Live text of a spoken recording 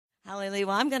Hallelujah.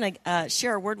 Well, I'm going to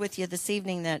share a word with you this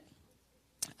evening that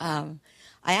I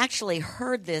actually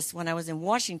heard this when I was in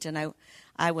Washington.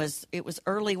 It was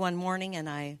early one morning, and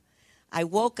I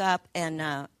woke up, and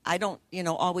I don't,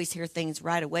 always hear things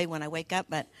right away when I wake up,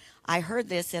 but I heard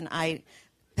this, and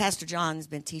Pastor John's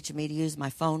been teaching me to use my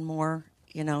phone more.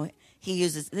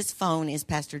 This phone is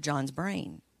Pastor John's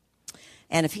brain.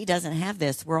 And if he doesn't have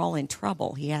this, we're all in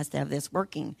trouble. He has to have this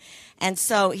working. And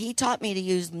so he taught me to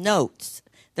use notes.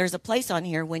 There's a place on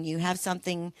here when you have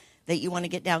something that you want to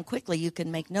get down quickly, you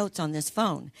can make notes on this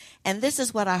phone. And this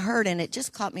is what I heard, and it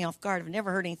just caught me off guard. I've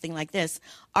never heard anything like this.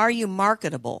 Are you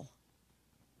marketable?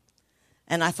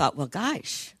 And I thought, well,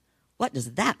 gosh, what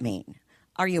does that mean?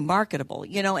 Are you marketable?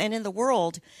 And in the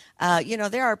world,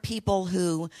 there are people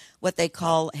who, what they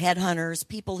call headhunters,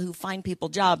 people who find people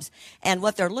jobs. And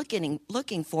what they're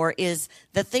looking for is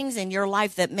the things in your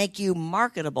life that make you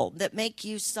marketable, that make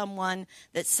you someone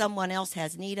that someone else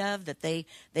has need of, that they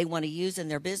want to use in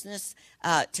their business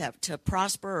to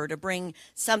prosper or to bring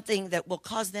something that will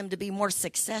cause them to be more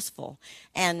successful.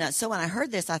 And so when I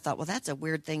heard this, I thought, well, that's a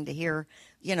weird thing to hear,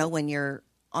 when you're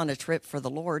on a trip for the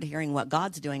Lord, hearing what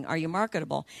God's doing. Are you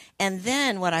marketable? And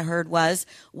then what I heard was,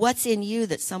 what's in you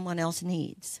that someone else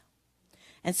needs?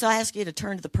 And so I ask you to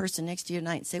turn to the person next to you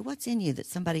tonight and say, what's in you that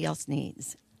somebody else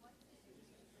needs?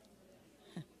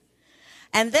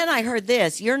 And then I heard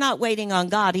this, you're not waiting on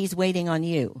God, he's waiting on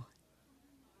you.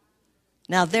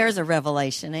 Now there's a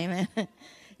revelation, amen?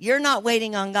 You're not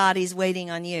waiting on God, he's waiting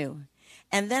on you.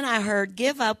 And then I heard,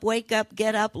 give up, wake up,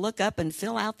 get up, look up, and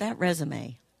fill out that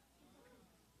resume.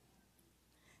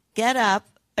 Get up,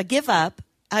 give up.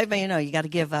 You got to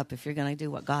give up if you're going to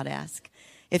do what God asks.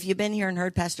 If you've been here and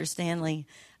heard Pastor Stanley,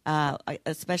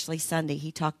 especially Sunday,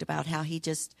 he talked about how he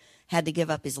just had to give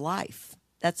up his life.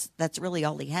 That's really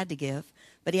all he had to give.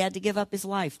 But he had to give up his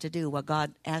life to do what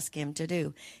God asked him to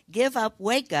do. Give up,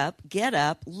 wake up, get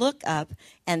up, look up,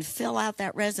 and fill out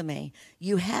that resume.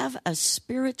 You have a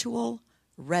spiritual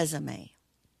resume.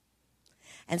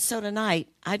 And so tonight,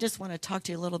 I just want to talk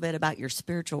to you a little bit about your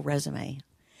spiritual resume.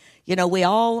 We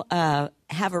all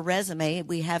have a resume.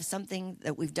 We have something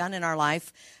that we've done in our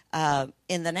life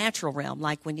in the natural realm.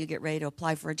 Like when you get ready to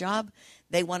apply for a job,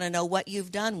 they want to know what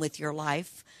you've done with your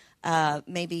life,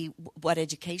 maybe what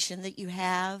education that you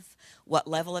have, what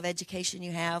level of education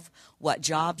you have, what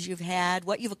jobs you've had,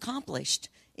 what you've accomplished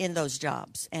in those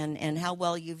jobs, and how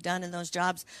well you've done in those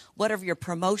jobs. What have your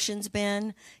promotions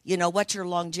been? What's your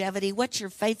longevity? What's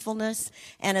your faithfulness?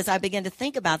 And as I began to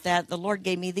think about that, the Lord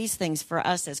gave me these things for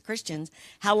us as Christians.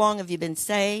 How long have you been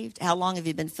saved? How long have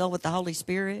you been filled with the Holy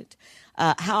Spirit?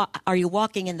 How are you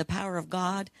walking in the power of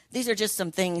God? These are just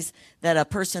some things that a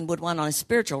person would want on a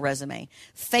spiritual resume.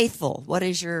 Faithful. What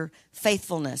is your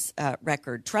faithfulness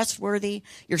record? Trustworthy.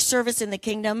 Your service in the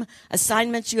kingdom.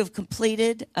 Assignments you have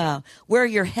completed. Where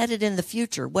you're headed in the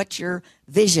future. What's your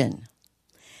vision?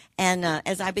 And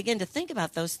as I began to think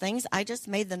about those things, I just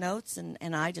made the notes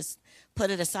and I just put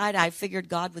it aside. I figured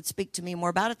God would speak to me more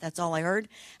about it. That's all I heard.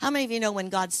 How many of you know when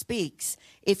God speaks,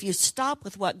 if you stop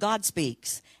with what God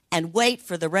speaks and wait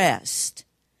for the rest,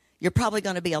 you're probably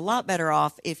going to be a lot better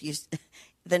off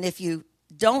than if you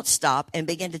don't stop and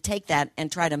begin to take that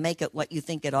and try to make it what you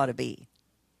think it ought to be.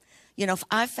 If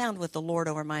I've found with the Lord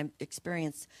over my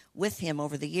experience with him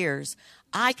over the years,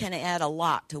 I can add a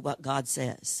lot to what God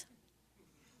says.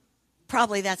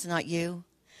 Probably that's not you,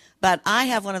 but I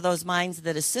have one of those minds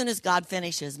that as soon as God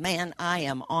finishes, man, I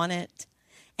am on it.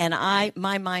 And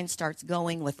my mind starts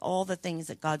going with all the things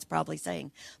that God's probably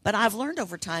saying. But I've learned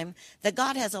over time that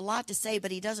God has a lot to say,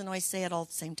 but he doesn't always say it all at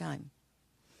the same time.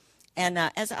 And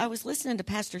as I was listening to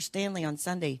Pastor Stanley on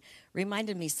Sunday,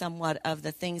 reminded me somewhat of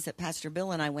the things that Pastor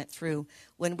Bill and I went through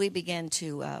when we began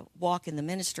to walk in the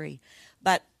ministry.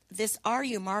 But this "Are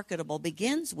you marketable"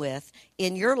 begins with,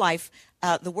 in your life,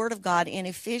 the Word of God in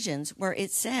Ephesians, where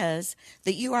it says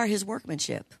that you are his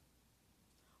workmanship.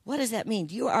 What does that mean?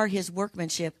 You are his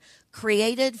workmanship,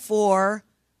 created for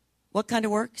what kind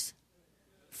of works?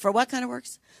 For what kind of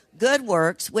works? Good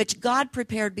works, which God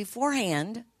prepared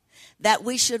beforehand that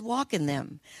we should walk in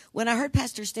them. When I heard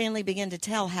Pastor Stanley begin to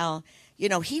tell how,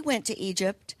 he went to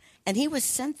Egypt and he was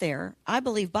sent there, I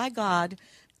believe, by God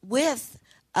with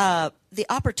the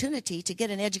opportunity to get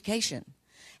an education.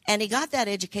 And he got that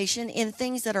education in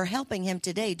things that are helping him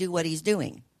today do what he's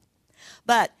doing.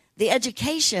 But the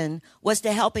education was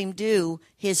to help him do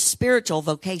his spiritual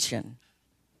vocation.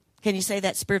 Can you say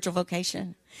that? Spiritual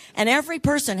vocation? And every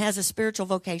person has a spiritual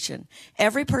vocation.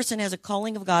 Every person has a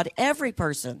calling of God. Every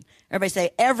person. Everybody say,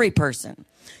 every person.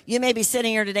 You may be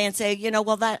sitting here today and say,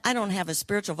 I don't have a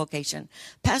spiritual vocation.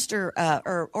 Pastor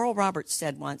Oral Roberts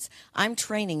said once, I'm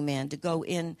training men to go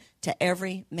into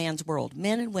every man's world.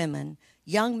 Men and women,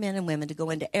 young men and women, to go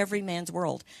into every man's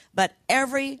world. But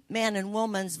every man and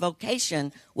woman's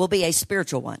vocation will be a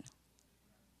spiritual one.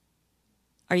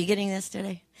 Are you getting this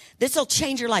today? This will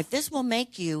change your life. This will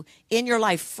make you in your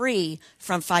life free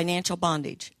from financial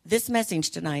bondage. This message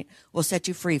tonight will set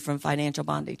you free from financial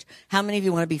bondage. How many of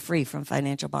you want to be free from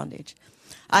financial bondage?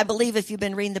 I believe if you've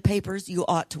been reading the papers, you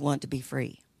ought to want to be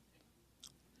free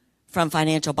from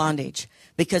financial bondage,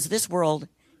 because this world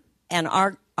and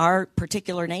our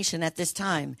particular nation at this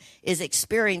time is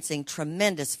experiencing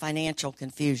tremendous financial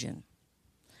confusion,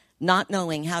 not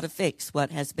knowing how to fix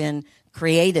what has been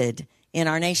created in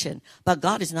our nation. But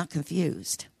God is not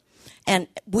confused. And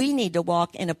we need to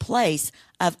walk in a place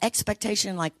of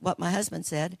expectation, like what my husband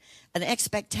said, an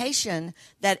expectation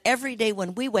that every day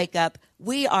when we wake up,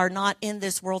 we are not in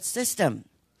this world system.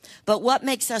 But what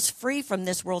makes us free from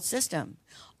this world system?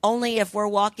 Only if we're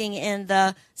walking in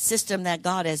the system that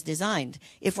God has designed.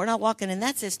 If we're not walking in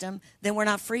that system, then we're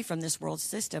not free from this world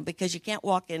system, because you can't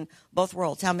walk in both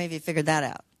worlds. How many of you figured that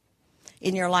out?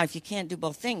 In your life, you can't do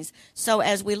both things. So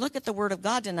as we look at the Word of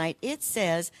God tonight, it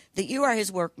says that you are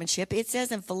His workmanship. It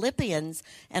says in Philippians,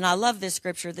 and I love this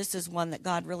scripture. This is one that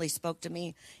God really spoke to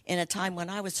me in a time when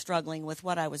I was struggling with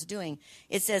what I was doing.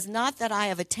 It says, not that I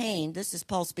have attained, this is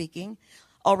Paul speaking,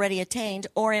 already attained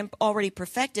or am already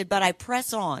perfected, but I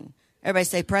press on. Everybody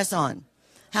say press on.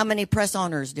 How many press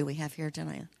oners do we have here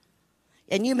tonight?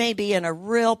 And you may be in a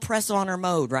real press-oner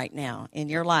mode right now in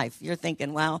your life. You're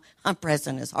thinking, well, I'm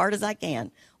pressing as hard as I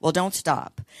can. Well, don't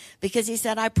stop. Because he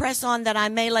said, I press on that I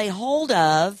may lay hold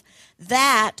of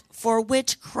that for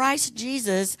which Christ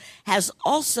Jesus has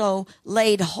also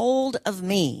laid hold of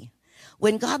me.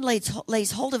 When God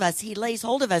lays hold of us, he lays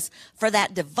hold of us for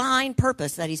that divine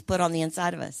purpose that he's put on the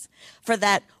inside of us, for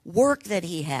that work that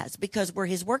he has, because we're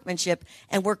his workmanship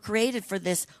and we're created for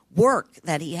this work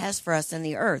that he has for us in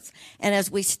the earth. And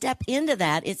as we step into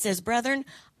that, it says, brethren,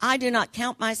 I do not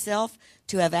count myself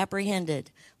to have apprehended,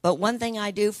 but one thing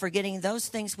I do, forgetting those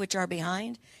things which are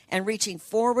behind and reaching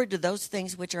forward to those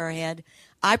things which are ahead,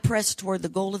 I press toward the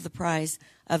goal of the prize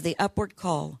of the upward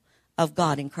call of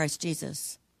God in Christ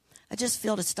Jesus. I just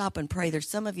feel to stop and pray. There's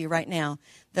some of you right now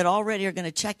that already are going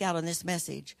to check out on this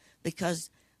message because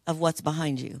of what's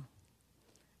behind you.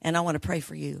 And I want to pray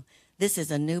for you. This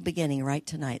is a new beginning right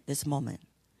tonight, this moment.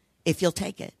 If you'll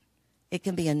take it, it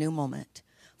can be a new moment.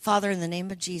 Father, in the name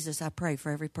of Jesus, I pray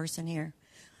for every person here.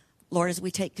 Lord, as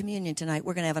we take communion tonight,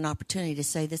 we're going to have an opportunity to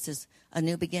say, this is a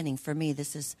new beginning for me.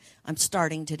 I'm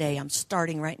starting today. I'm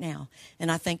starting right now. And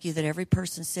I thank you that every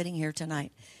person sitting here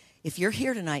tonight, if you're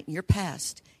here tonight and your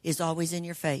past is always in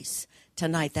your face,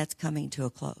 tonight that's coming to a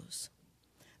close.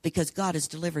 Because God has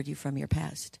delivered you from your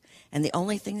past. And the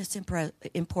only thing that's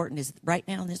important is right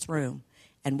now in this room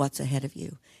and what's ahead of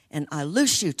you. And I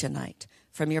loose you tonight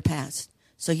from your past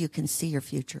so you can see your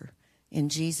future. In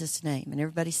Jesus' name. And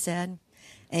everybody said,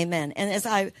 amen. And as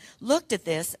I looked at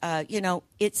this,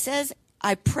 it says,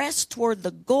 I press toward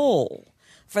the goal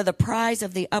for the prize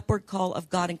of the upward call of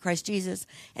God in Christ Jesus.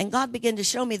 And God began to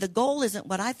show me the goal isn't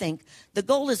what I think. The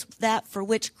goal is that for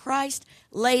which Christ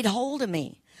laid hold of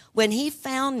me. When he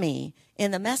found me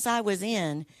in the mess I was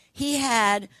in, he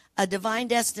had a divine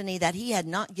destiny that he had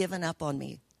not given up on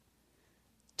me.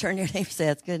 Turn your neighbor and say,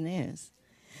 that's good news.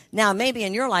 Now, maybe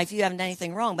in your life you haven't done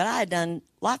anything wrong, but I had done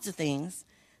lots of things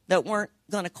that weren't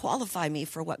going to qualify me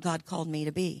for what God called me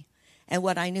to be and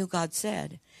what I knew God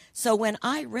said. So when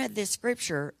I read this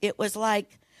scripture, it was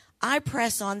like, I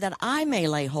press on that I may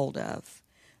lay hold of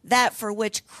that for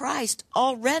which Christ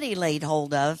already laid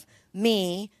hold of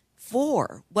me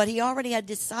for, what he already had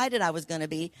decided I was going to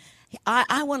be.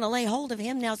 I want to lay hold of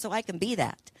him now so I can be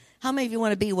that. How many of you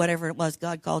want to be whatever it was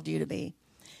God called you to be?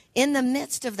 In the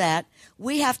midst of that,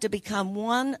 we have to become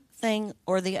one thing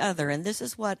or the other. And this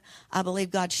is what I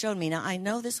believe God showed me. Now, I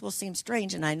know this will seem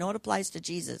strange, and I know it applies to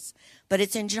Jesus, but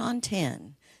it's in John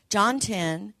 10. John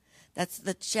 10, that's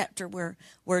the chapter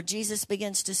where Jesus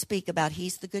begins to speak about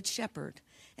he's the good shepherd,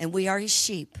 and we are his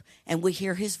sheep, and we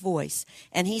hear his voice.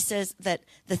 And he says that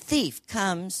the thief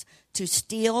comes to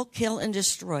steal, kill, and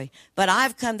destroy. But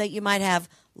I've come that you might have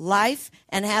life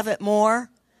and have it more.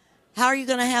 How are you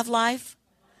going to have life?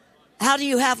 How do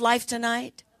you have life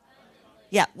tonight?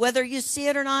 Yeah, whether you see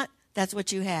it or not, that's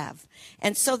what you have.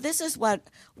 And so this is what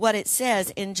it says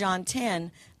in John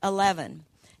 10:11.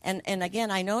 And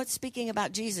again, I know it's speaking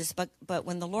about Jesus, but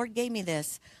when the Lord gave me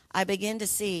this, I begin to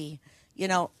see,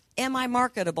 am I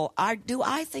marketable? Do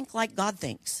I think like God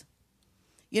thinks?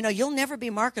 You'll never be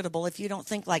marketable if you don't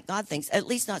think like God thinks, at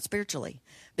least not spiritually,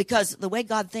 because the way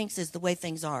God thinks is the way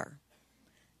things are.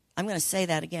 I'm going to say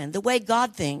that again. The way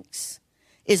God thinks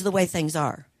is the way things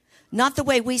are. Not the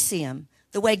way we see them.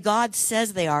 The way God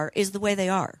says they are is the way they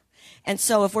are. And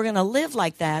so if we're going to live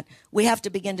like that, we have to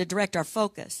begin to direct our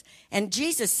focus. And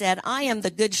Jesus said, I am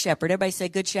the good shepherd. Everybody say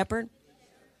good shepherd.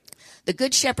 The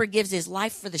good shepherd gives his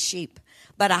life for the sheep.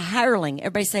 But a hireling,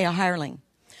 everybody say a hireling.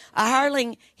 A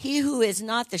hireling, he who is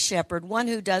not the shepherd, one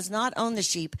who does not own the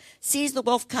sheep, sees the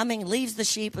wolf coming, leaves the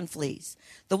sheep and flees.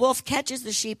 The wolf catches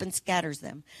the sheep and scatters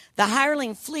them. The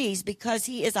hireling flees because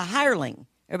he is a hireling.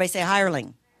 Everybody say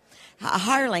hireling. A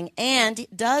hireling, and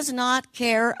does not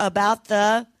care about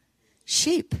the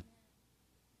sheep.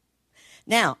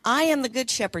 Now, I am the good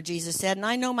shepherd, Jesus said, and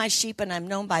I know my sheep and I'm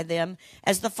known by them.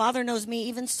 As the Father knows me,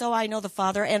 even so I know the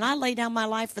Father, and I lay down my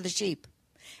life for the sheep.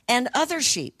 And other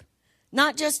sheep,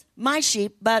 not just my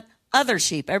sheep, but other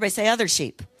sheep. Everybody say other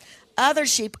sheep. Other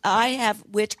sheep I have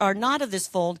which are not of this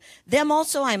fold, them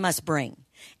also I must bring.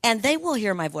 And they will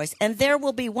hear my voice, and there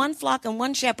will be one flock and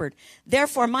one shepherd.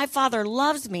 Therefore my Father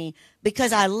loves me,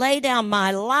 because I lay down my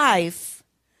life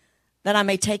that I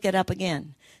may take it up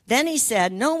again. Then he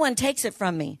said, no one takes it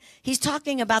from me. He's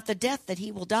talking about the death that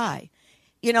he will die.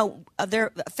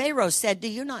 Pharaoh said, do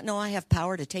you not know I have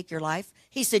power to take your life?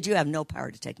 He said, you have no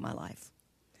power to take my life.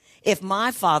 If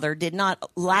my Father did not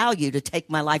allow you to take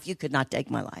my life, you could not take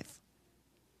my life.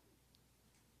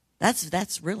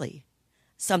 That's really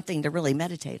something to really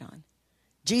meditate on.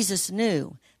 Jesus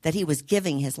knew that he was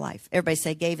giving his life. Everybody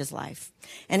say gave his life.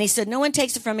 And he said, no one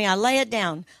takes it from me. I lay it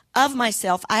down of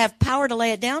myself. I have power to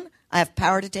lay it down. I have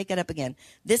power to take it up again.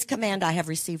 This command I have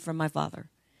received from my Father.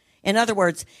 In other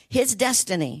words, his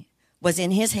destiny was in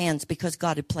his hands because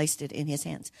God had placed it in his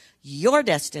hands. Your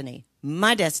destiny,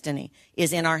 my destiny,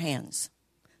 is in our hands.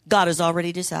 God has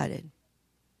already decided.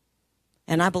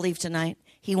 And I believe tonight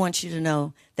he wants you to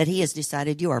know that he has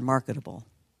decided you are marketable.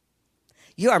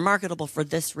 You are marketable for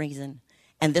this reason,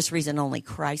 and this reason only: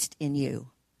 Christ in you,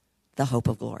 the hope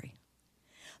of glory.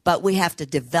 But we have to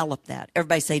develop that.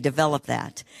 Everybody say develop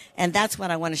that. And that's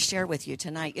what I want to share with you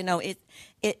tonight.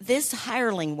 This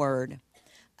hireling word,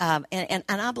 and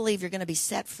I believe you're going to be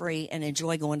set free and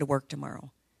enjoy going to work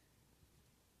tomorrow.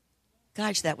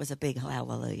 Gosh, that was a big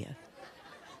hallelujah.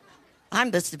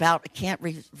 I'm just about can't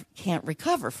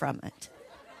recover from it.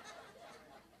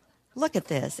 Look at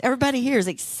this. Everybody here is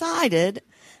excited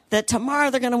that tomorrow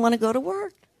they're going to want to go to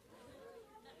work.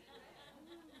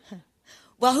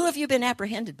 Well, who have you been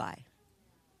apprehended by?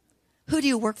 Who do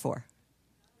you work for?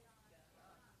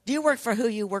 Do you work for who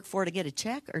you work for to get a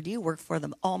check, or do you work for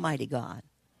the Almighty God?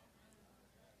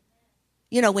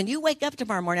 When you wake up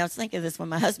tomorrow morning, I was thinking of this when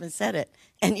my husband said it,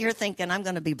 and you're thinking, I'm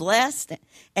going to be blessed,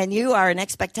 and you are in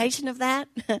expectation of that.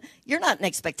 You're not in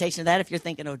expectation of that if you're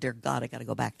thinking, oh, dear God, I got to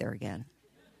go back there again.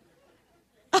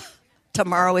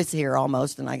 Tomorrow is here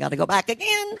almost, and I got to go back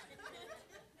again.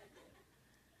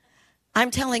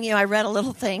 I'm telling you, I read a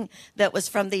little thing that was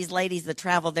from these ladies that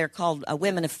travel. They're called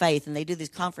Women of Faith, and they do these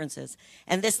conferences.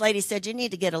 And this lady said, you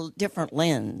need to get a different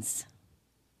lens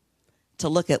to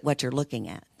look at what you're looking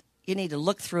at. You need to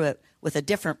look through it with a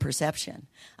different perception.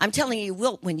 I'm telling you,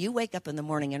 when you wake up in the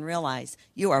morning and realize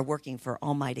you are working for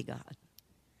Almighty God,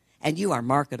 and you are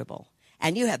marketable,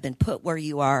 and you have been put where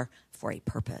you are for a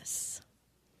purpose.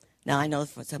 Now, I know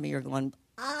for some of you are going,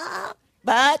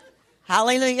 but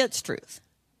hallelujah, it's truth.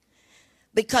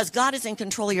 Because God is in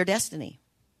control of your destiny.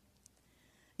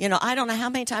 I don't know how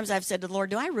many times I've said to the Lord,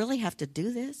 do I really have to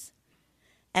do this?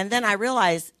 And then I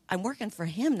realize I'm working for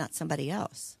him, not somebody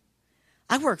else.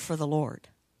 I work for the Lord.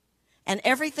 And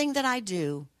everything that I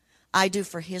do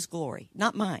for his glory,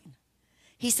 not mine.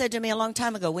 He said to me a long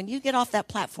time ago, when you get off that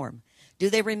platform, do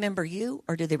they remember you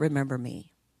or do they remember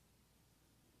me?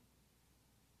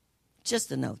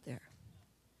 Just a note there.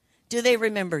 Do they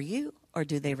remember you or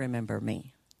do they remember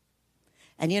me?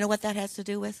 And you know what that has to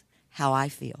do with? How I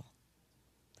feel.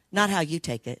 Not how you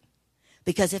take it.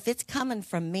 Because if it's coming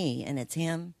from me and it's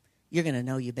him, you're going to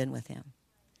know you've been with him.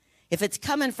 If it's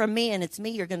coming from me and it's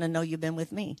me, you're going to know you've been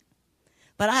with me.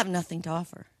 But I have nothing to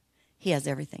offer. He has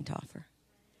everything to offer.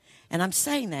 And I'm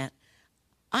saying that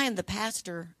I am the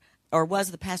pastor, or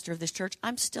was the pastor of this church.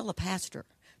 I'm still a pastor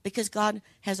because God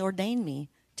has ordained me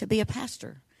to be a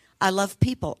pastor. I love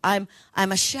people. I'm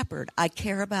a shepherd. I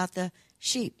care about the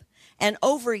sheep. And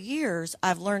over years,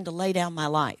 I've learned to lay down my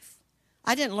life.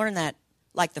 I didn't learn that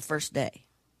like the first day.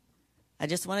 I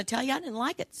just want to tell you, I didn't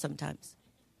like it sometimes.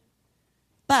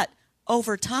 But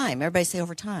over time, everybody say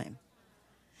over time.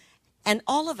 And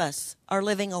all of us are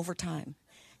living over time.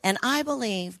 And I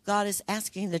believe God is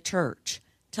asking the church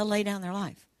to lay down their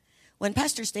life. When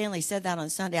Pastor Stanley said that on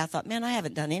Sunday, I thought, man, I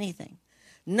haven't done anything.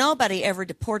 Nobody ever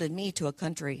deported me to a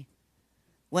country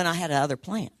when I had another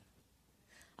plan.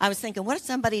 I was thinking, what if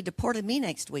somebody deported me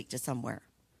next week to somewhere?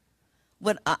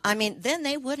 Then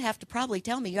they would have to probably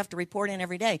tell me you have to report in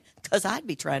every day because I'd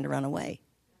be trying to run away.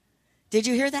 Did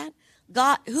you hear that?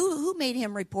 God, who made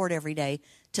him report every day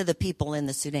to the people in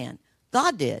the Sudan?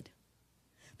 God did.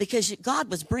 Because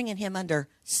God was bringing him under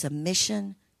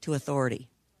submission to authority.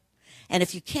 And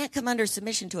if you can't come under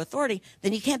submission to authority,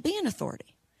 then you can't be an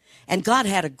authority. And God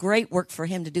had a great work for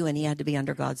him to do, and he had to be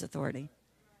under God's authority.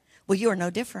 Well, you are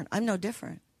no different. I'm no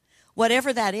different.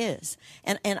 Whatever that is.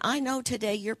 And I know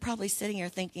today you're probably sitting here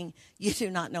thinking, you do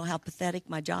not know how pathetic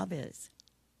my job is.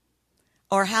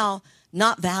 Or how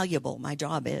not valuable my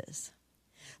job is.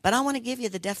 But I want to give you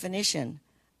the definition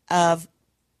of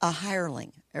a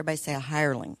hireling. Everybody say a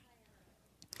hireling.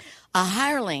 A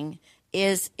hireling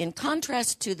is in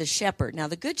contrast to the shepherd. Now,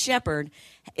 the good shepherd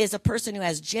is a person who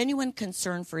has genuine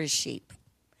concern for his sheep.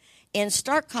 In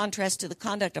stark contrast to the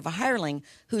conduct of a hireling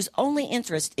whose only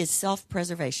interest is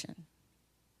self-preservation.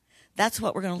 That's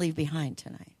what we're going to leave behind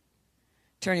tonight.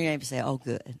 Turn to your neighbor and say, oh,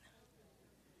 good.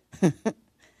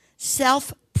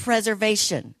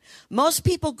 Self-preservation. Most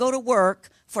people go to work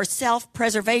for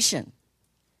self-preservation,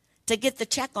 to get the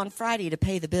check on Friday to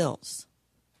pay the bills.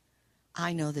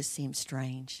 I know this seems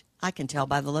strange. I can tell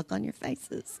by the look on your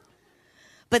faces.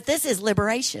 But this is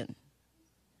liberation.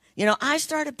 You know, I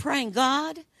started praying,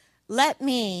 God, let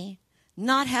me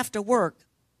not have to work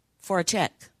for a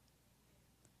check.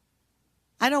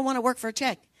 I don't want to work for a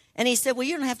check. And he said, well,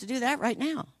 you don't have to do that right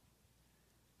now.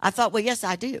 I thought, well, yes,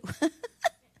 I do.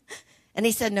 And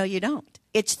he said, no, you don't.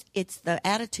 It's the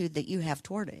attitude that you have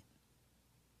toward it.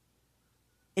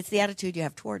 It's the attitude you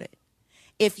have toward it.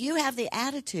 If you have the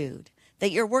attitude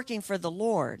that you're working for the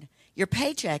Lord, your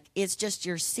paycheck is just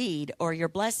your seed or your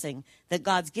blessing that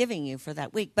God's giving you for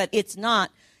that week. But it's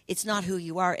not who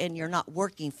you are, and you're not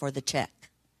working for the check.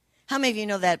 How many of you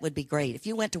know that would be great? If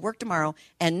you went to work tomorrow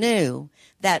and knew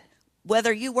that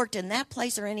whether you worked in that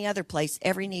place or any other place,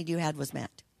 every need you had was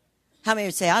met. How many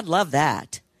would say, I'd love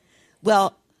that?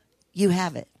 Well, you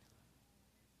have it.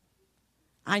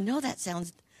 I know that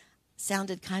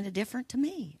sounded kind of different to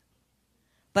me.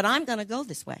 But I'm going to go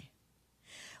this way.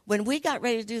 When we got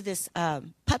ready to do this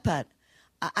putt-putt,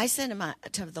 I said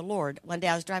to the Lord, one day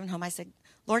I was driving home, I said,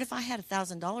 Lord, if I had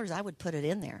 $1,000, I would put it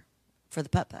in there for the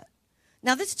putt-putt.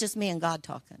 Now, this is just me and God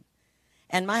talking.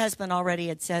 And my husband already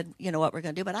had said, you know what we're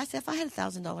going to do. But I said, if I had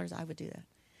 $1,000, I would do that.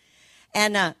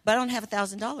 And but I don't have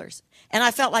 $1,000. And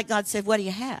I felt like God said, what do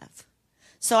you have?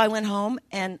 So I went home,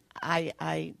 and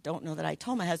I don't know that I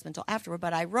told my husband until afterward,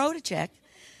 but I wrote a check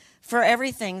for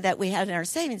everything that we had in our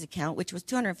savings account, which was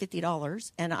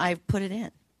 $250, and I put it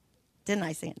in. Didn't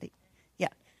I, Sandy? Yeah.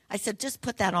 I said, just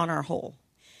put that on our hole.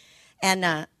 And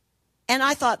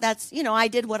I thought that's, you know, I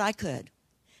did what I could.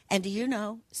 And do you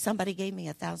know, somebody gave me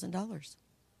 $1,000.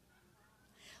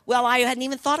 Well, I hadn't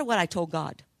even thought of what I told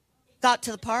God. Got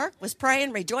to the park, was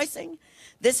praying, rejoicing.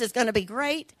 This is going to be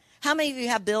great. How many of you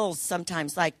have bills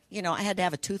sometimes? Like, you know, I had to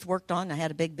have a tooth worked on. I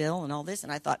had a big bill and all this.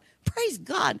 And I thought, praise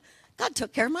God. God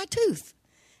took care of my tooth.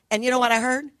 And you know what I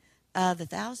heard? The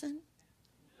 1,000.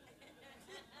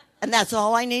 And that's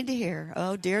all I need to hear.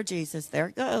 Oh, dear Jesus, there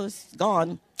it goes.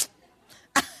 Gone.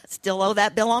 Still owe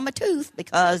that bill on my tooth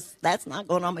because that's not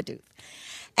going on my tooth.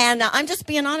 And I'm just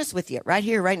being honest with you right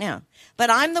here, right now. But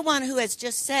I'm the one who has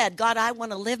just said, God, I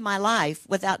want to live my life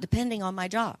without depending on my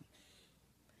job.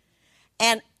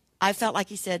 And I felt like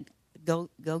he said, go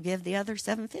give the other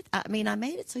 $750. I mean, I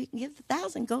made it so you can give the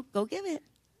 1,000. Go give it.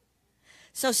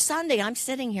 So Sunday, I'm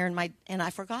sitting here and I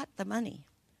forgot the money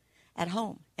at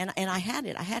home. And I had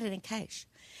it. I had it in cash.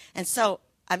 And so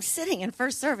I'm sitting in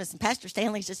first service, and Pastor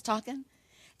Stanley's just talking.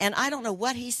 And I don't know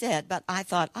what he said, but I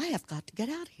thought, I have got to get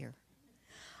out of here.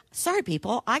 Sorry,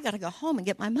 people, I got to go home and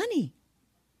get my money.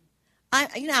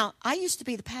 I used to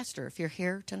be the pastor, if you're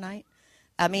here tonight.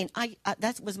 I mean,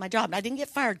 that was my job. I didn't get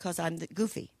fired because I'm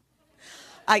goofy.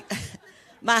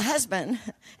 My husband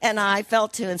and I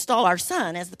felt to install our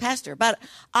son as the pastor, but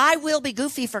I will be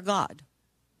goofy for God.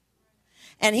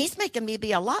 And he's making me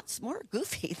be a lot more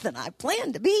goofy than I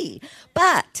planned to be.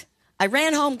 But I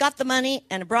ran home, got the money,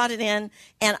 and brought it in,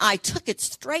 and I took it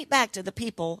straight back to the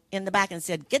people in the back and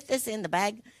said, get this in the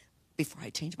bag before I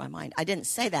changed my mind. I didn't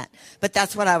say that, but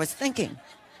that's what I was thinking.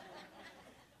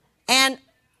 And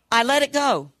I let it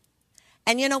go.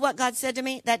 And you know what God said to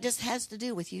me? That just has to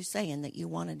do with you saying that you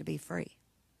wanted to be free.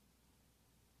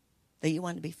 That you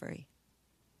wanted to be free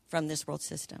from this world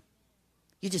system.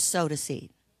 You just sowed a seed.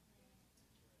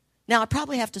 Now, I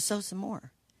probably have to sow some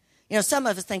more. You know, some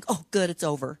of us think, oh, good, it's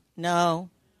over. No,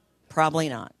 probably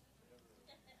not.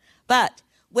 But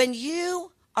when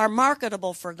you are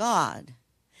marketable for God,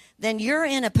 then you're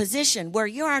in a position where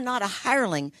you are not a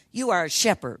hireling, you are a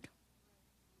shepherd.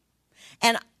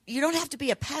 And you don't have to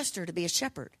be a pastor to be a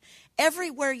shepherd.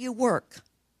 Everywhere you work,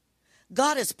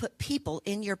 God has put people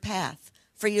in your path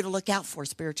for you to look out for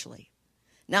spiritually.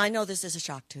 Now, I know this is a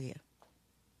shock to you,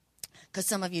 because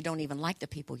some of you don't even like the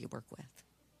people you work with.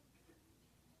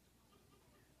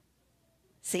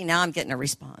 See, now I'm getting a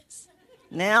response.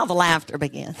 Now the laughter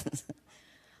begins.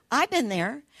 I've been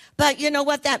there. But you know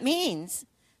what that means?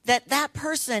 That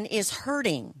person is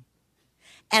hurting.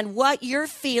 And what you're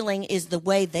feeling is the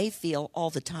way they feel all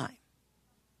the time.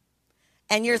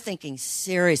 And you're thinking,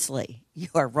 seriously, you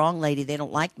are wrong, lady. They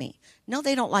don't like me. No,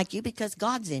 they don't like you because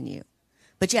God's in you.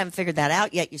 But you haven't figured that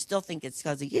out yet. You still think it's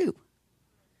because of you.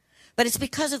 But it's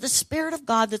because of the Spirit of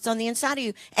God that's on the inside of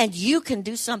you. And you can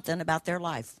do something about their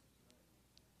life.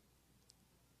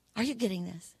 Are you getting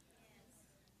this?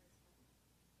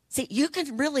 See, you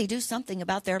can really do something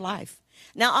about their life.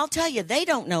 Now, I'll tell you, they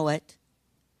don't know it.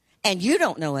 And you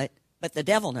don't know it. But the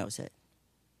devil knows it.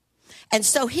 And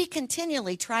so he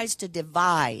continually tries to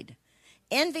divide.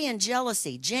 Envy and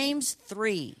jealousy. James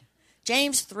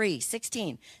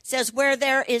 3:16 says, where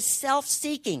there is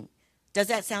self-seeking. Does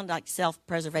that sound like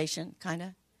self-preservation, kind of?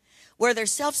 Where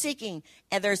there's self-seeking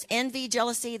and there's envy,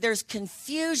 jealousy, there's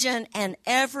confusion and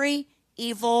every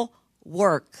evil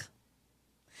work.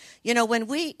 You know, when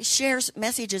we share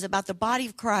messages about the body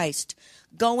of Christ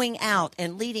going out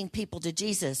and leading people to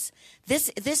Jesus,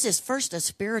 this is first a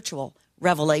spiritual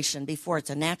revelation before it's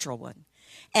a natural one.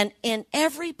 And in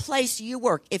every place you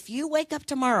work, if you wake up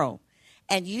tomorrow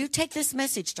and you take this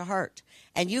message to heart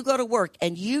and you go to work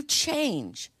and you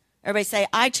change, everybody say,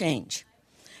 I change.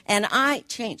 And I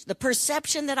change the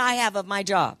perception that I have of my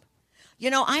job. You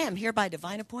know, I am here by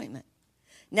divine appointment.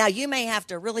 Now, you may have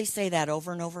to really say that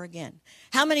over and over again.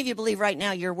 How many of you believe right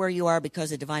now you're where you are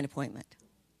because of divine appointment?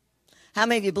 How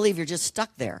many of you believe you're just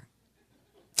stuck there?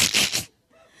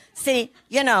 See,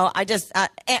 you know,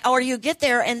 or you get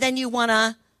there and then you want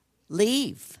to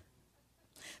leave.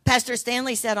 Pastor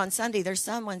Stanley said on Sunday, there's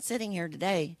someone sitting here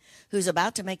today who's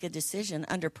about to make a decision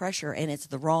under pressure and it's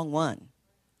the wrong one.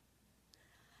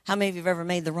 How many of you have ever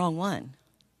made the wrong one?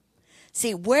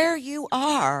 See, where you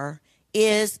are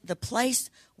is the place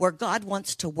where God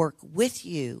wants to work with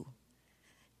you.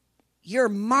 You're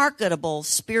marketable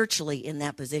spiritually in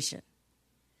that position.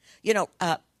 You know,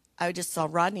 I just saw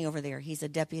Rodney over there. He's a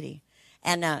deputy.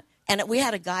 And we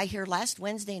had a guy here last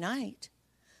Wednesday night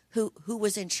who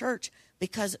was in church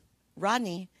because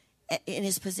Rodney, in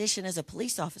his position as a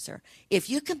police officer, if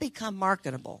you can become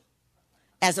marketable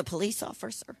as a police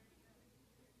officer,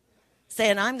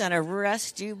 saying, I'm going to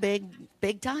arrest you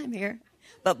big time here.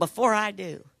 But before I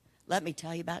do, let me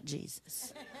tell you about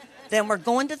Jesus. Then we're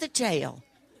going to the jail.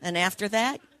 And after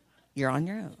that, you're on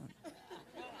your own.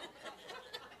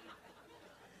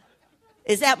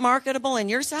 Is that marketable in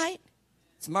your sight?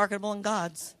 It's marketable in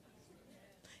God's.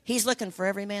 He's looking for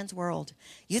every man's world.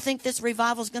 You think this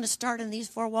revival is going to start in these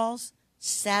four walls?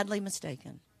 Sadly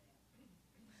mistaken.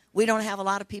 We don't have a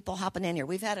lot of people hopping in here.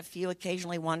 We've had a few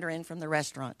occasionally wander in from the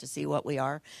restaurant to see what we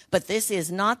are. But this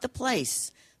is not the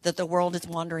place that the world is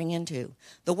wandering into.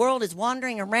 The world is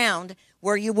wandering around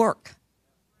where you work.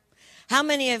 How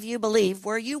many of you believe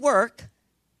where you work,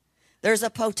 there's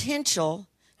a potential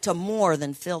to more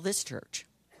than fill this church?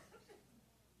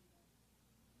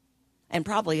 And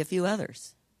probably a few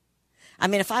others. I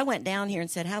mean, if I went down here and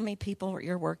said, how many people at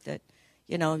your work that,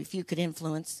 you know, if you could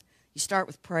influence, you start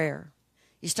with prayer.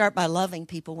 You start by loving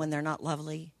people when they're not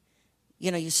lovely.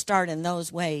 You know, you start in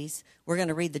those ways. We're going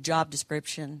to read the job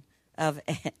description of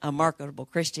a marketable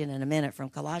Christian in a minute from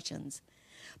Colossians.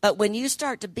 But when you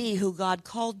start to be who God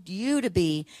called you to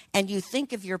be and you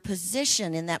think of your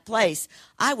position in that place,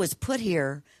 I was put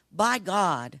here by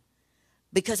God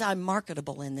because I'm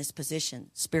marketable in this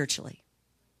position spiritually.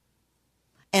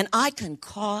 And I can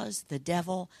cause the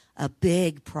devil a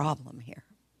big problem here.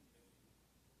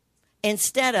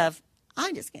 Instead of,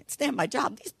 I just can't stand my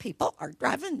job. These people are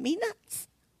driving me nuts.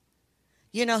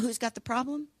 You know who's got the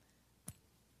problem?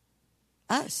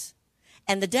 Us.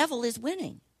 And the devil is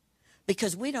winning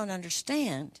because we don't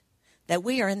understand that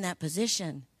we are in that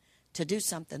position to do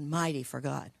something mighty for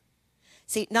God.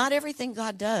 See, not everything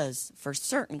God does for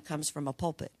certain comes from a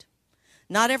pulpit.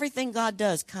 Not everything God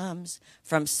does comes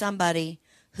from somebody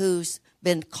who's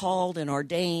been called and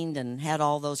ordained and had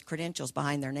all those credentials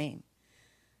behind their name.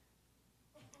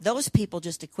 Those people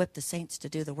just equip the saints to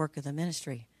do the work of the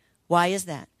ministry. Why is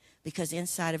that? because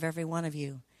inside of every one of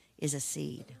you is a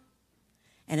seed.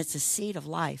 And it's a seed of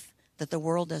life that the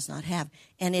world does not have.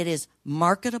 And it is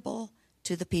marketable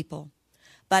to the people.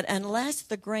 But unless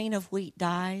the grain of wheat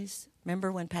dies,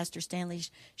 remember when Pastor Stanley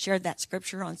shared that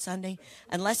scripture on Sunday?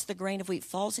 Unless the grain of wheat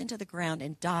falls into the ground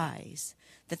and dies,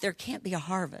 that there can't be a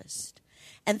harvest.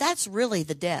 And that's really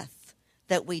the death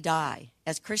that we die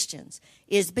as Christians,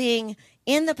 is being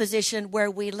in the position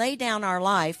where we lay down our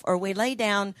life, or we lay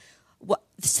down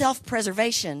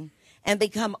self-preservation and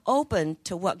become open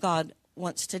to what God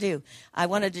wants to do. I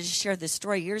wanted to share this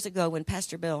story years ago when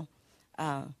Pastor Bill,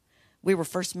 we were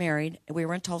first married. We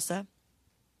were in Tulsa,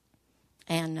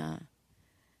 and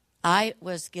I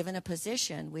was given a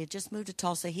position. We had just moved to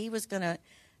Tulsa. He was going to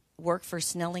work for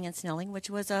Snelling and Snelling, which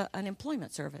was an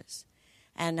employment service,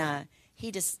 and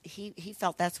he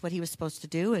felt that's what he was supposed to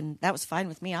do, and that was fine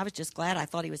with me. I was just glad. I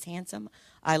thought he was handsome.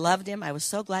 I loved him. I was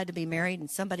so glad to be married,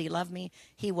 and somebody loved me.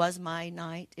 He was my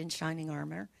knight in shining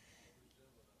armor.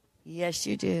 Yes,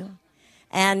 you do.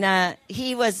 And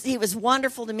he was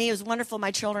wonderful to me. He was wonderful to my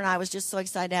children. I was just so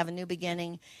excited to have a new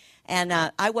beginning. And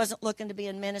I wasn't looking to be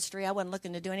in ministry. I wasn't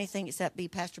looking to do anything except be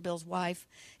Pastor Bill's wife,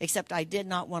 except I did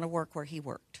not want to work where he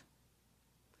worked.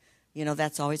 You know,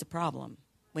 that's always a problem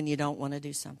when you don't want to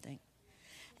do something.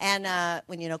 And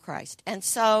when you know Christ. And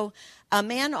so a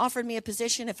man offered me a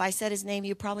position. If I said his name,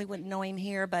 you probably wouldn't know him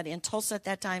here. But in Tulsa at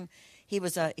that time, he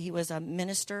was a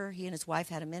minister. He and his wife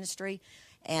had a ministry.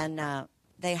 And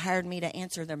they hired me to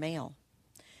answer their mail.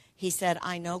 He said,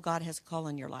 I know God has a call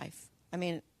in your life. I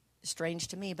mean, strange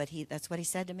to me, but that's what he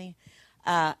said to me.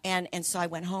 And so I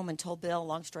went home and told Bill,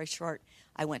 long story short,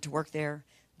 I went to work there.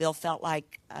 Bill felt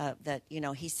like that, you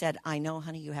know, he said, I know,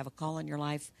 honey, you have a call in your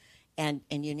life, and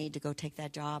you need to go take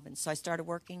that job. And so I started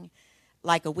working.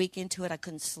 Like a week into it, I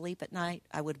couldn't sleep at night.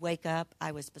 I would wake up.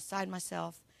 I was beside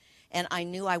myself, and I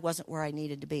knew I wasn't where I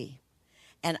needed to be.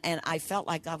 And I felt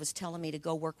like God was telling me to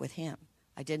go work with him.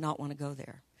 I did not want to go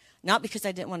there. Not because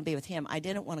I didn't want to be with him. I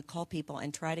didn't want to call people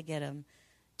and try to get them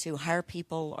to hire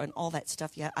people and all that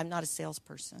stuff. Yeah, I'm not a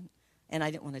salesperson, and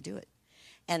I didn't want to do it.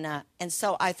 And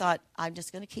so I thought, I'm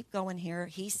just going to keep going here.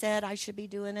 He said I should be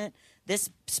doing it.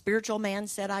 This spiritual man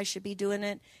said I should be doing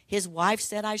it. His wife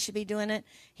said I should be doing it.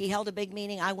 He held a big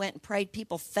meeting. I went and prayed.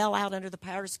 People fell out under the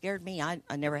power. Scared me. I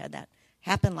never had that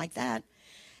happen like that.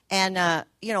 And,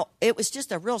 you know, it was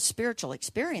just a real spiritual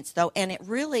experience, though. And it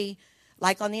really,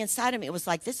 like on the inside of me, it was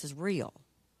like, this is real.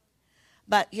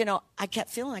 But, you know, I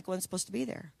kept feeling like I wasn't supposed to be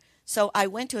there. So I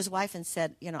went to his wife and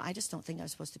said, you know, I just don't think I'm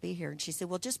supposed to be here. And she said,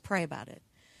 well, just pray about it.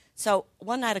 So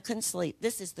one night I couldn't sleep.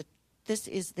 This is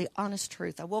the honest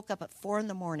truth. I woke up at 4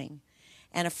 a.m,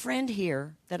 and a friend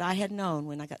here that I had known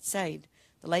when I got saved,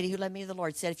 the lady who led me to the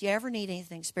Lord, said, if you ever need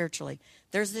anything spiritually,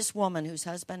 there's this woman whose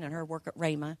husband and her work at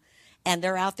Rhema, and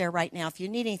they're out there right now. If you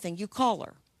need anything, you call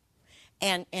her.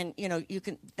 And you know,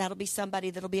 that'll be somebody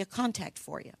that'll be a contact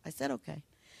for you. I said, okay.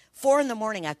 4 a.m,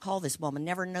 I called this woman,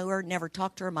 never knew her, never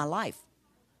talked to her in my life.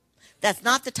 That's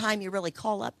not the time you really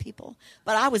call up people,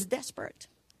 but I was desperate.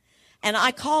 And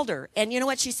I called her, and you know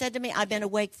what she said to me? I've been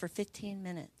awake for 15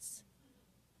 minutes.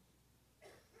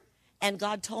 And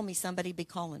God told me somebody be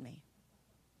calling me.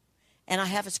 And I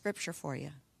have a scripture for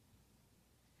you.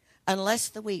 Unless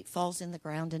the wheat falls in the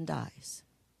ground and dies,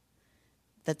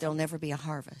 that there'll never be a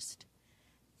harvest.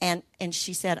 And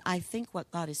she said, I think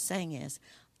what God is saying is,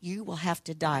 you will have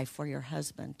to die for your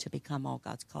husband to become all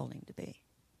God's called him to be.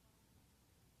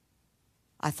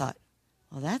 I thought,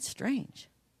 well, that's strange.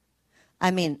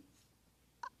 I mean,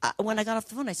 when I got off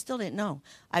the phone, I still didn't know.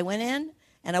 I went in,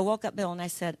 and I woke up Bill, and I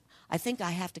said, I think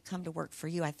I have to come to work for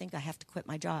you. I think I have to quit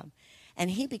my job. And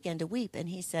he began to weep, and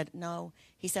he said, no.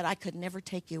 He said, I could never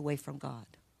take you away from God.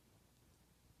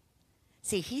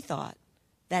 See, he thought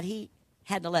that he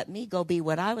had to let me go be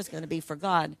what I was going to be for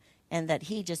God, and that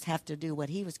he just have to do what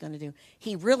he was going to do.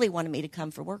 He really wanted me to come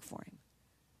for work for him.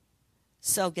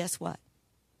 So guess what?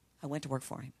 I went to work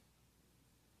for him.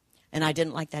 And I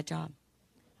didn't like that job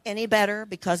any better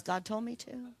because God told me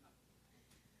to.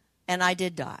 And I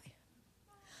did die.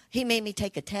 He made me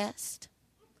take a test,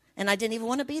 and I didn't even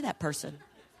want to be that person.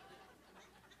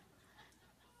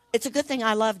 It's a good thing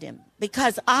I loved him,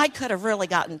 because I could have really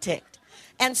gotten ticked.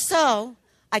 And so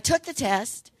I took the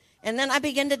test, and then I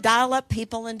began to dial up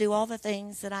people and do all the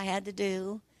things that I had to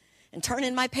do and turn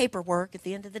in my paperwork at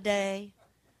the end of the day.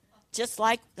 Just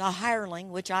like a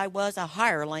hireling, which I was a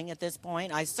hireling at this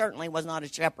point. I certainly was not a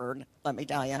shepherd, let me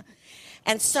tell you.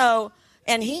 And so,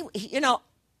 and he you know,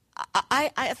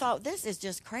 I thought, this is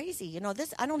just crazy. You know,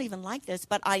 I don't even like this,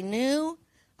 but I knew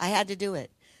I had to do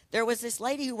it. There was this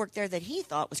lady who worked there that he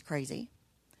thought was crazy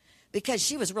because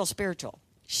she was real spiritual.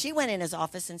 She went in his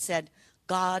office and said,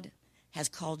 God has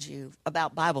called you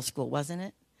about Bible school, wasn't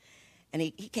it? And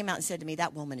he came out and said to me,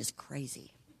 that woman is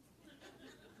crazy.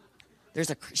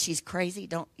 She's crazy.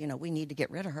 We need to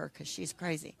get rid of her because she's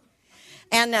crazy.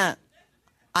 And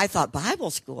I thought,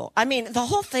 Bible school? I mean, the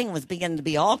whole thing was beginning to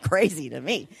be all crazy to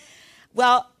me.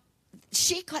 Well,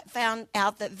 she found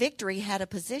out that Victory had a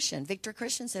position, Victory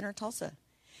Christian Center, Tulsa.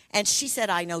 And she said,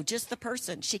 I know just the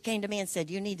person. She came to me and said,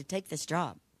 you need to take this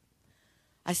job.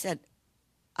 I said,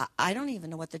 I don't even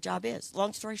know what the job is.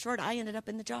 Long story short, I ended up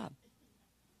in the job.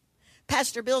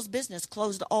 Pastor Bill's business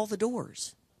closed all the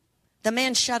doors. The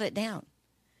man shut it down.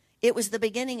 It was the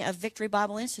beginning of Victory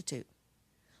Bible Institute.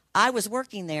 I was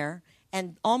working there,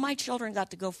 and all my children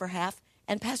got to go for half,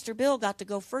 and Pastor Bill got to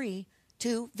go free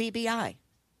to VBI.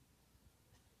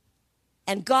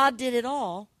 And God did it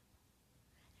all,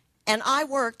 and I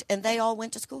worked, and they all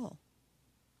went to school.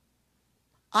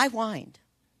 I whined.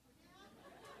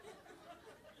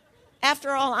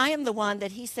 After all, I am the one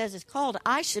that he says is called.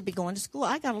 I should be going to school.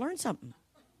 I got to learn something.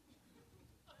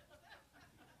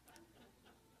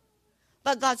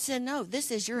 But God said, no, this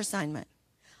is your assignment.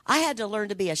 I had to learn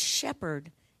to be a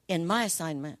shepherd in my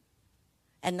assignment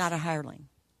and not a hireling.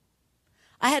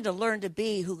 I had to learn to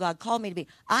be who God called me to be.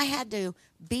 I had to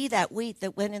be that wheat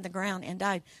that went in the ground and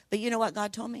died. But you know what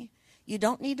God told me? You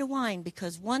don't need to whine,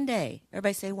 because one day,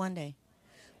 everybody say one day,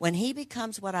 when he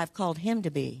becomes what I've called him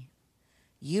to be,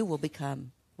 you will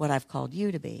become what I've called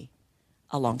you to be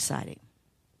alongside him.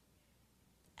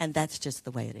 And that's just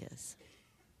the way it is.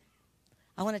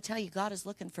 I want to tell you, God is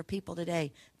looking for people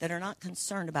today that are not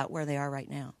concerned about where they are right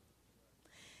now.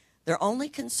 They're only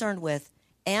concerned with,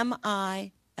 am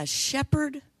I a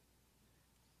shepherd?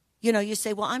 You know, you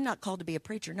say, well, I'm not called to be a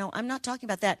preacher. No, I'm not talking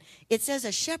about that. It says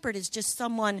a shepherd is just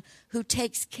someone who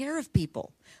takes care of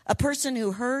people. A person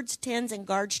who herds, tends, and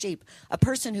guards sheep. A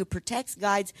person who protects,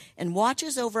 guides, and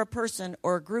watches over a person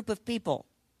or a group of people.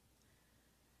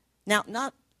 Now,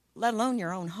 not let alone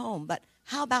your own home, but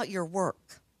how about your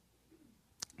work?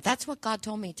 That's what God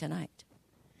told me tonight.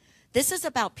 This is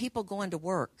about people going to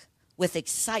work with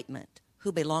excitement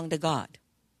who belong to God.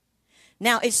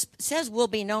 Now, it says we'll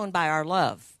be known by our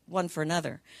love one for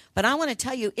another. But I want to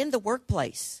tell you, in the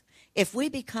workplace, if we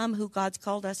become who God's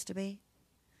called us to be,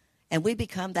 and we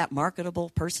become that marketable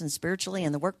person spiritually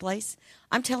in the workplace,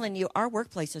 I'm telling you, our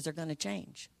workplaces are going to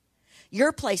change.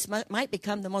 Your place might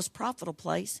become the most profitable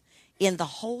place in the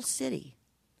whole city.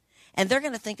 And they're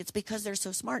going to think it's because they're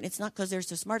so smart. And it's not because they're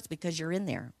so smart. It's because you're in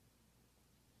there.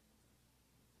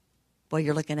 Boy,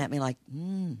 you're looking at me like,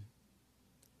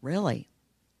 really?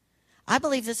 I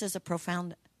believe this is a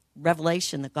profound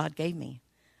revelation that God gave me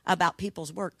about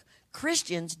people's work.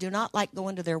 Christians do not like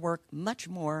going to their work much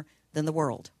more than the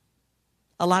world.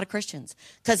 A lot of Christians.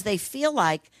 Because they feel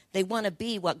like they want to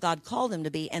be what God called them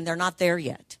to be, and they're not there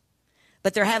yet.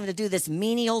 But they're having to do this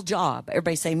menial job.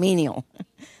 Everybody say menial.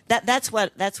 That's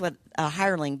what a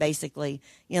hireling basically,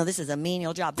 this is a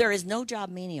menial job. There is no job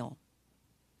menial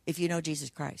if you know Jesus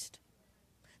Christ.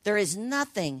 There is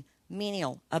nothing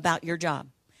menial about your job.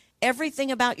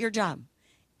 Everything about your job.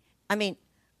 I mean,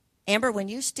 Amber, when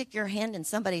you stick your hand in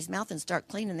somebody's mouth and start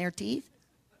cleaning their teeth,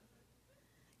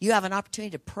 you have an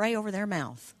opportunity to pray over their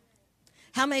mouth.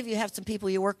 How many of you have some people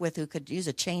you work with who could use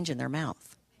a change in their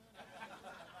mouth?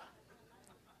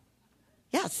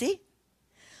 Yeah, see?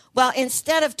 Well,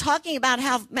 instead of talking about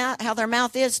how their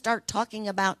mouth is, start talking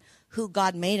about who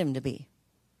God made them to be.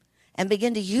 And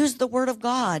begin to use the word of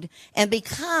God and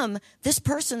become this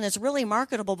person that's really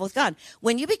marketable with God.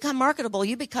 When you become marketable,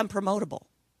 you become promotable.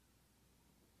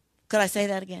 Could I say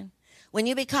that again? When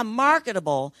you become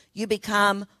marketable, you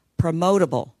become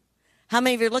promotable. How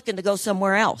many of you are looking to go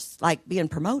somewhere else, like being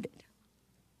promoted?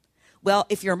 Well,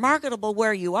 if you're marketable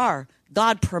where you are,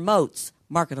 God promotes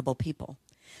marketable people.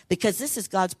 Because this is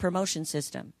God's promotion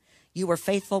system. You were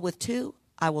faithful with 2,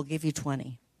 I will give you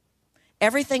 20.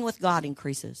 Everything with God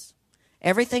increases.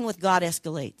 Everything with God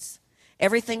escalates.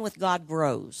 Everything with God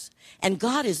grows. And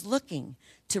God is looking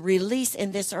to release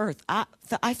in this earth.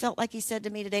 I felt like he said to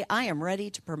me today, I am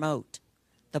ready to promote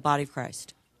the body of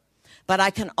Christ. But I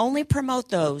can only promote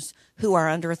those who are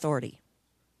under authority.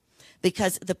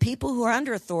 Because the people who are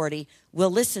under authority will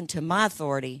listen to my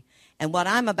authority. And what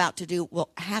I'm about to do will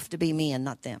have to be me and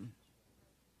not them.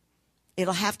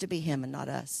 It'll have to be him and not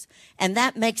us. And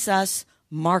that makes us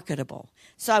marketable.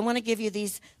 So I want to give you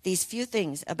these few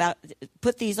things about,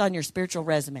 put these on your spiritual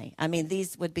resume. I mean,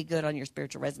 these would be good on your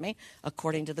spiritual resume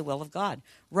according to the will of God.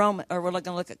 We're going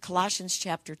to look at Colossians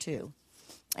chapter 2.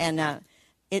 And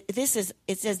it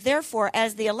says, therefore,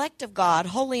 as the elect of God,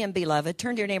 holy and beloved,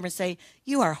 turn to your neighbor and say,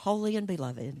 you are holy and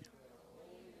beloved.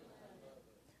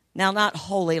 Now, not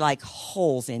holy like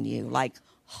holes in you, like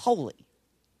holy.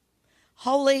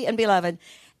 Holy and beloved.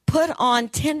 Put on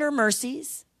tender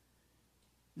mercies.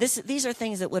 These are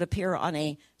things that would appear on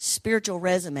a spiritual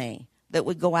resume that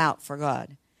would go out for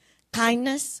God.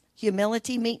 Kindness,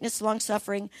 humility, meekness,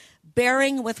 long-suffering,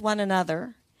 bearing with one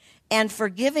another, and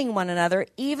forgiving one another,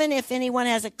 even if anyone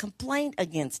has a complaint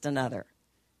against another.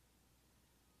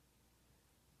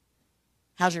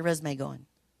 How's your resume going?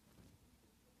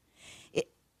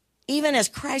 Even as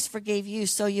Christ forgave you,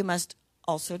 so you must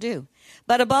also do.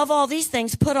 But above all these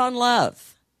things, put on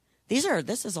love.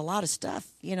 This is a lot of stuff,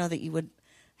 that you would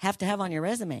have to have on your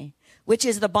resume, which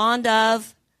is the bond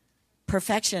of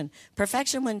perfection.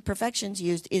 Perfection, when perfection's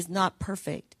used, is not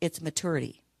perfect. It's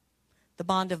maturity. The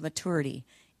bond of maturity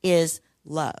is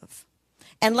love.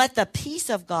 And let the peace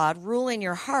of God rule in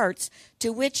your hearts,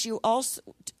 to which you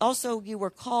also you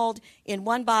were called in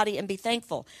one body, and be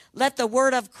thankful. Let the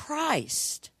word of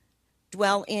Christ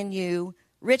dwell in you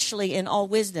richly in all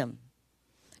wisdom,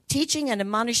 teaching and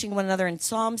admonishing one another in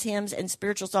psalms, hymns, and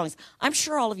spiritual songs. I'm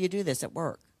sure all of you do this at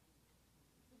work,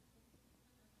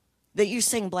 that you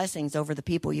sing blessings over the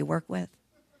people you work with.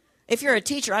 If you're a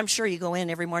teacher, I'm sure you go in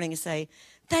every morning and say,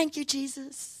 thank you,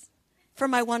 Jesus, for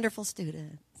my wonderful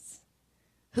students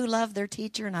who love their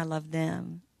teacher and I love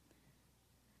them.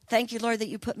 Thank you, Lord, that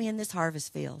you put me in this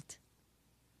harvest field.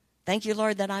 Thank you,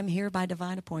 Lord, that I'm here by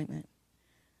divine appointment.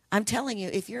 I'm telling you,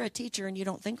 if you're a teacher and you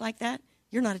don't think like that,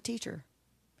 you're not a teacher.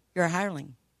 You're a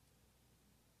hireling.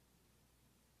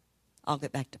 I'll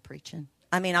get back to preaching.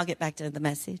 I'll get back to the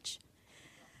message.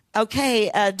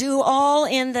 Okay, do all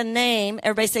in the name.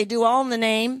 Everybody say, do all in the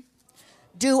name.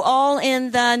 Do all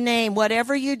in the name.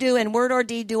 Whatever you do in word or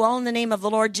deed, do all in the name of the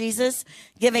Lord Jesus,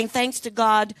 giving thanks to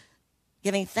God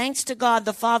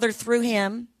the Father through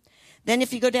him. Then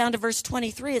if you go down to verse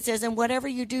 23, it says, and whatever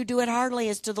you do, do it heartily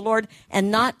as to the Lord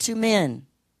and not to men.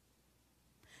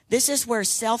 This is where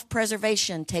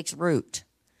self-preservation takes root,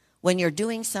 when you're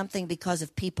doing something because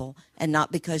of people and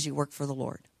not because you work for the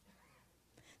Lord.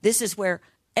 This is where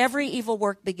every evil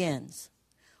work begins,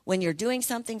 when you're doing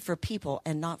something for people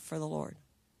and not for the Lord.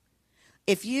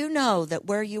 If you know that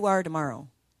where you are tomorrow,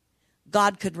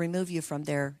 God could remove you from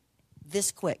there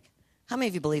this quick. How many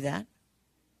of you believe that?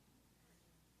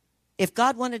 If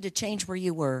God wanted to change where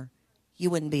you were,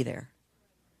 you wouldn't be there.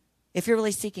 If you're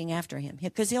really seeking after him,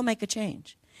 because he'll make a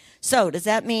change. So does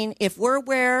that mean if we're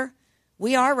where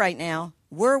we are right now,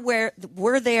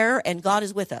 we're there and God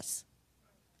is with us?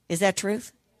 Is that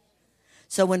truth?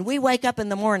 So when we wake up in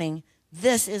the morning,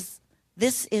 this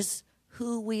is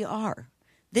who we are.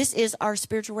 This is our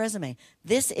spiritual resume.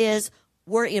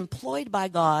 We're employed by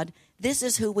God. This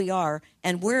is who we are,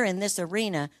 and we're in this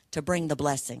arena to bring the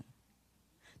blessing.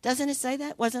 Doesn't it say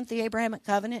that? Wasn't the Abrahamic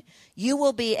covenant? You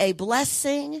will be a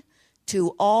blessing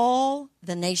to all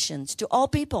the nations, to all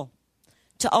people,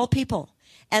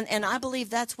 And I believe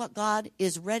that's what God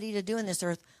is ready to do in this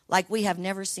earth like we have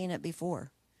never seen it before.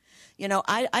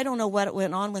 I don't know what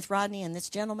went on with Rodney and this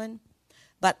gentleman,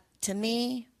 but to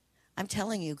me, I'm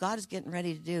telling you, God is getting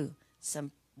ready to do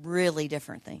some really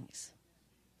different things.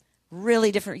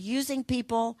 Really different, using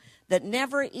people that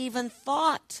never even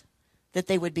thought that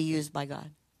they would be used by God.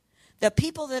 The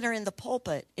people that are in the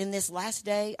pulpit in this last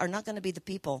day are not going to be the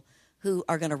people who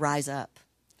are going to rise up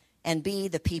and be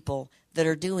the people that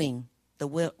are doing the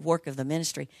work of the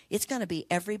ministry. It's going to be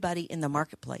everybody in the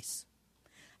marketplace.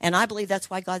 And I believe that's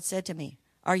why God said to me,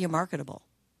 are you marketable?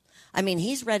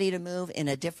 He's ready to move in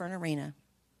a different arena.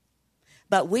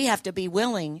 But we have to be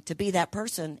willing to be that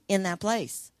person in that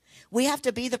place. We have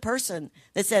to be the person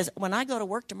that says, when I go to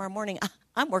work tomorrow morning,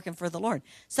 I'm working for the Lord.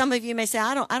 Some of you may say,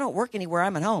 I don't work anywhere.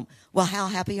 I'm at home. Well, how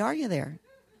happy are you there?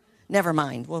 Never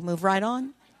mind. We'll move right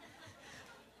on.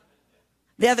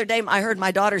 The other day, I heard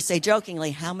my daughter say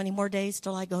jokingly, how many more days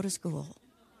till I go to school?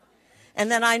 And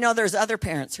then I know there's other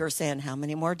parents who are saying, how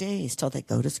many more days till they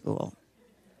go to school?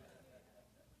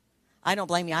 I don't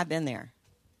blame you. I've been there.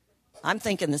 I'm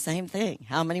thinking the same thing.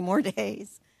 How many more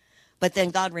days? But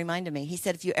then God reminded me. He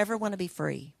said, if you ever want to be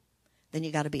free, then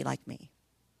you got to be like me.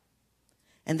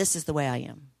 And this is the way I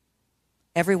am.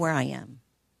 Everywhere I am,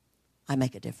 I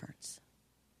make a difference.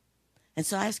 And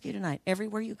so I ask you tonight,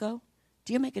 everywhere you go,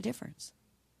 do you make a difference?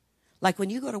 Like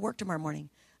when you go to work tomorrow morning,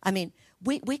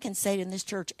 we can say it in this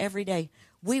church every day,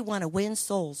 we want to win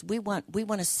souls. We want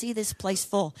to see this place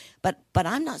full. But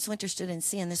I'm not so interested in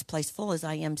seeing this place full as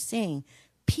I am seeing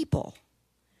people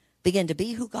begin to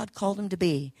be who God called them to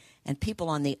be, and people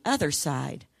on the other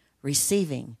side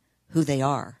receiving who they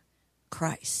are,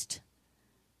 Christ.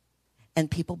 And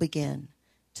people begin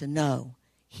to know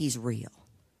he's real.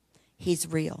 He's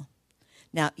real.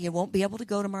 Now, you won't be able to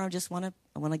go tomorrow.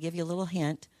 I want to give you a little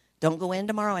hint. Don't go in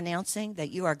tomorrow announcing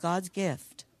that you are God's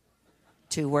gift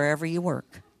to wherever you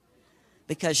work.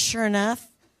 Because sure enough,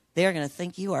 they're going to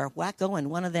think you are wacko and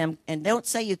one of them. And don't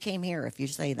say you came here if you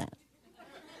say that.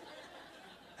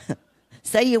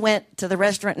 Say you went to the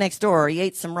restaurant next door or you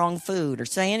ate some wrong food or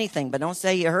say anything, but don't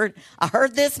say I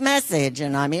heard this message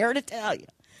and I'm here to tell you.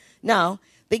 No,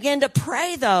 begin to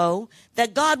pray, though,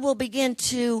 that God will begin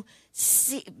to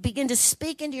speak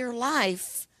into your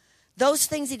life those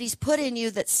things that he's put in you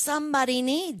that somebody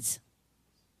needs.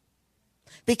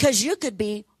 Because you could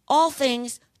be all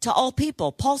things to all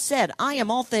people. Paul said, I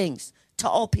am all things to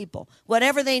all people.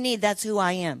 Whatever they need, that's who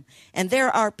I am. And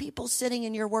there are people sitting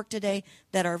in your work today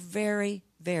that are very,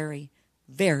 very,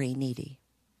 very needy.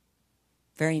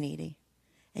 Very needy.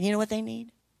 And you know what they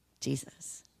need?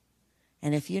 Jesus.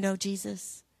 And if you know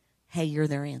Jesus, hey, you're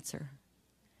their answer.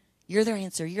 You're their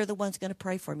answer. You're the one that's going to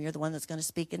pray for them. You're the one that's going to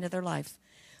speak into their life.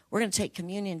 We're going to take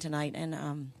communion tonight, and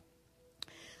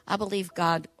I believe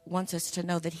God wants us to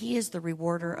know that he is the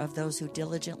rewarder of those who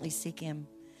diligently seek him.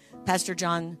 Pastor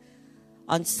John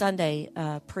on Sunday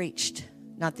preached,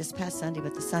 not this past Sunday,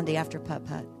 but the Sunday after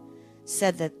Putt-Putt,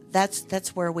 said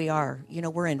that's where we are. You know,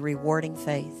 we're in rewarding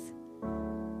faith.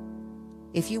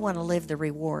 If you want to live the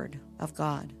reward of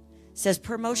God, says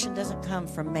promotion doesn't come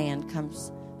from man,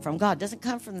 comes from God. Doesn't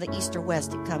come from the east or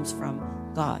west, it comes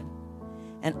from God.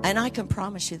 And I can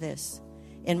promise you this,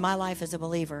 in my life as a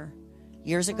believer,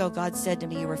 years ago God said to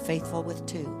me, you were faithful with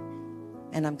 2,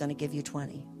 and I'm going to give you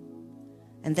 20.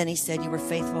 And then he said, you were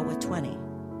faithful with 20,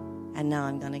 and now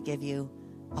I'm going to give you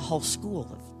a whole school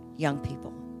of young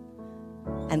people.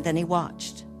 And then he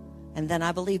watched. And then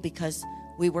I believe because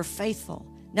we were faithful.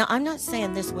 Now, I'm not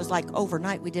saying this was like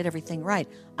overnight we did everything right.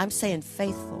 I'm saying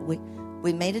faithful.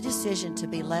 We made a decision to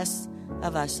be less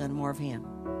of us and more of him.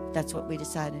 That's what we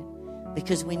decided.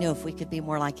 Because we knew if we could be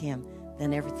more like him,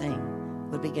 then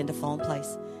everything would begin to fall in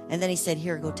place. And then he said,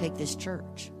 here, go take this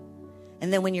church.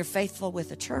 And then when you're faithful with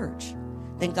a church,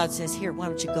 then God says, here, why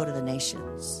don't you go to the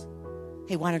nations?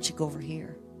 Hey, why don't you go over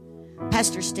here?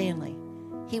 Pastor Stanley,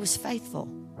 he was faithful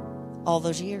all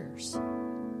those years.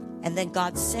 And then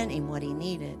God sent him what he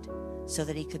needed so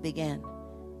that he could begin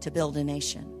to build a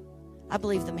nation. I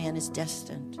believe the man is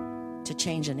destined to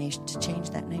change a nation, to change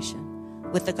that nation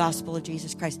with the gospel of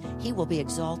Jesus Christ. He will be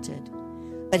exalted.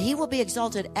 But he will be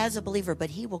exalted as a believer, but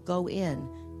he will go in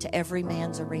to every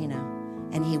man's arena,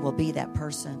 and he will be that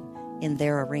person in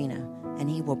their arena, and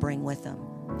he will bring with him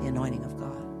the anointing of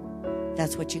God.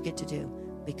 That's what you get to do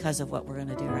because of what we're going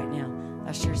to do right now.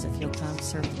 Ushers, if you'll come,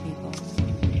 serve the people.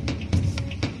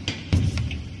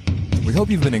 We hope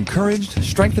you've been encouraged,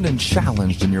 strengthened, and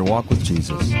challenged in your walk with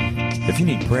Jesus. If you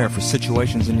need prayer for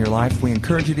situations in your life, we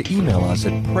encourage you to email us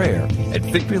at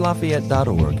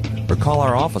prayer@victorylafayette.org or call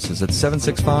our offices at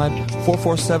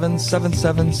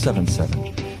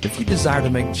 765-447-7777. If you desire to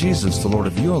make Jesus the Lord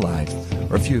of your life,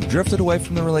 or if you have drifted away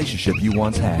from the relationship you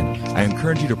once had, I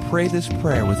encourage you to pray this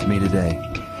prayer with me today.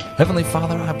 Heavenly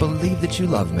Father, I believe that you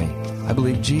love me. I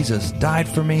believe Jesus died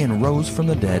for me and rose from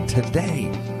the dead.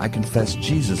 Today, I confess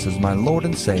Jesus as my Lord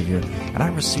and Savior, and I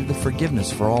receive the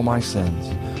forgiveness for all my sins.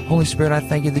 Holy Spirit, I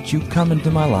thank you that you come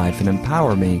into my life and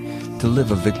empower me to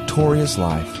live a victorious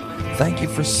life. Thank you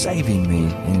for saving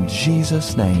me. In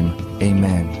Jesus' name,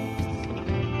 amen.